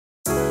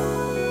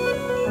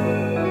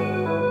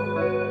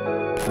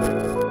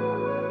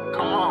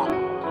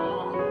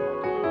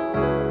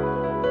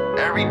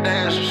Every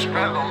day is a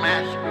struggle,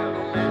 man.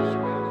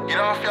 Get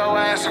off your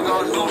ass and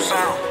go do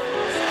something.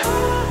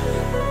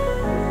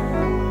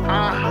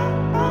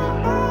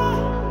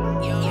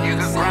 You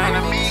can grind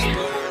on me,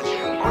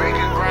 or you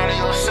can grind on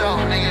yourself,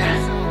 nigga.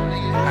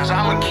 Cause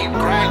I'ma keep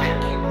grinding.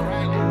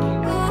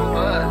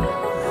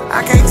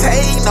 I can't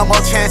take no more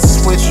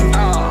chances with you.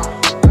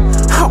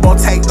 I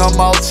won't take no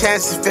more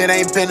chances if it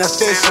ain't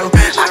beneficial.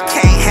 I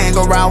can't hang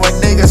around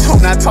with niggas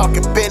who not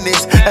talking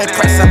business. They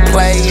press and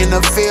play in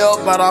the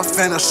field, but I'm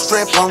finna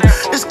strip them.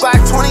 This Glock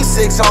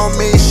 26 on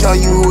me, show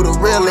you who the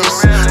real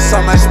is.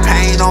 So much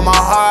pain on my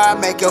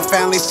heart, make your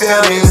family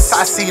feel this.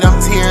 I see them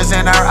tears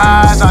in her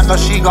eyes, I know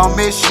she gon'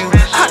 miss you.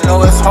 I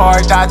know it's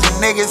hard dodging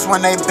niggas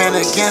when they been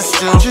against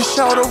you. Just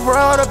show the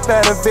world a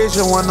better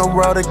vision when the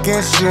world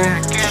against you.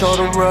 Show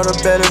the world a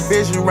better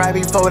vision right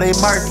before they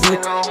murk you.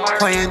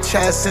 Playing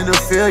chess in the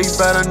field, you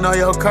better know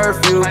your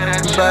curfew.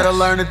 You better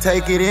learn to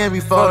take it in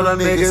before the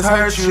niggas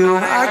hurt you.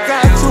 I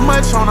got too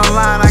much on the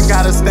line, I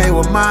gotta stay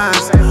with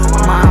mines.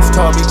 Moms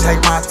told me take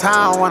my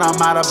time when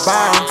I'm out of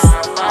bounds.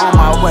 On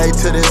my way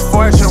to this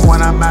fortune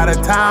when I'm out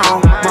of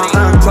town. My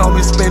aunt told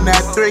me spend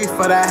that 3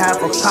 for that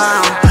half a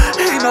pound.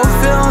 Ain't no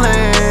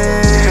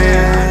feelings,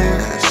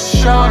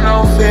 show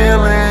no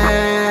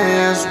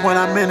feelings. When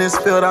I'm in this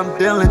field, I'm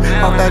dealing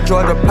off that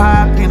Georgia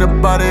pie,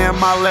 peanut butter in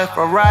my left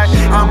or right.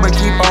 I'ma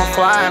keep on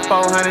flying,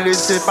 400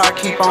 is if I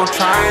keep on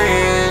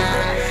trying.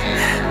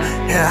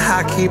 Yeah,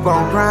 I keep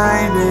on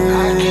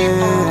grinding.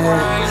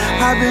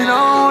 I've been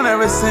on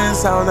ever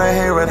since I was a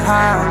hair at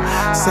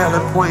high,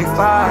 selling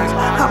 .5s.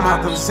 I'm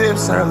out them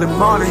zips early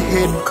morning,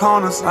 hitting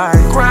corners like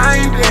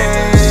grinding.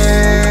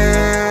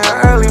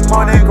 Early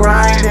morning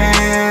grinding.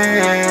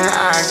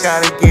 I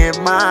gotta get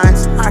mine,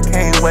 I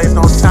can't waste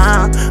no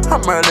time.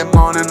 I'm early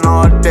morning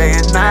all day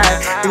and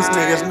night. These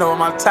niggas know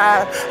my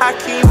type. I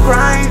keep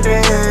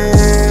grinding,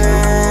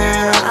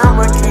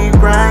 I'ma keep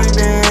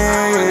grinding.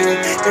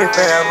 If it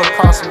ever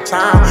cost some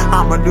time,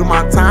 I'ma do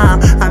my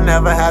time. I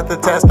never had to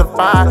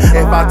testify.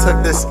 If I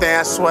took this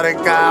stance, swear to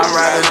God, I'd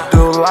rather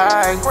do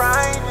like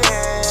grinding.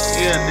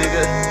 Yeah,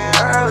 nigga.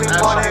 Early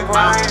morning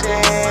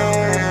grinding.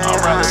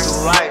 I'd rather do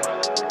life.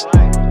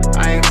 I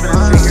ain't finna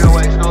sit here and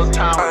waste no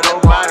time with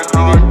nobody,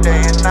 nigga.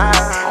 Day and night.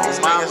 On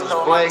Miles'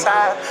 play.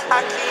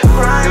 I keep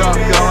grinding. Get off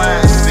your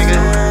ass, nigga.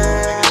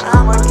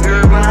 I'ma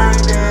keep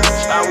grinding.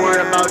 Stop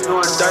worrying about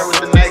doing dirt with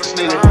the next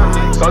nigga.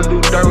 Go do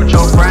dirt with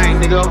your brain,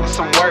 nigga. Get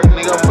some work,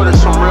 nigga. Put in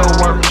some real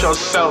work with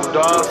yourself,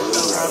 dog.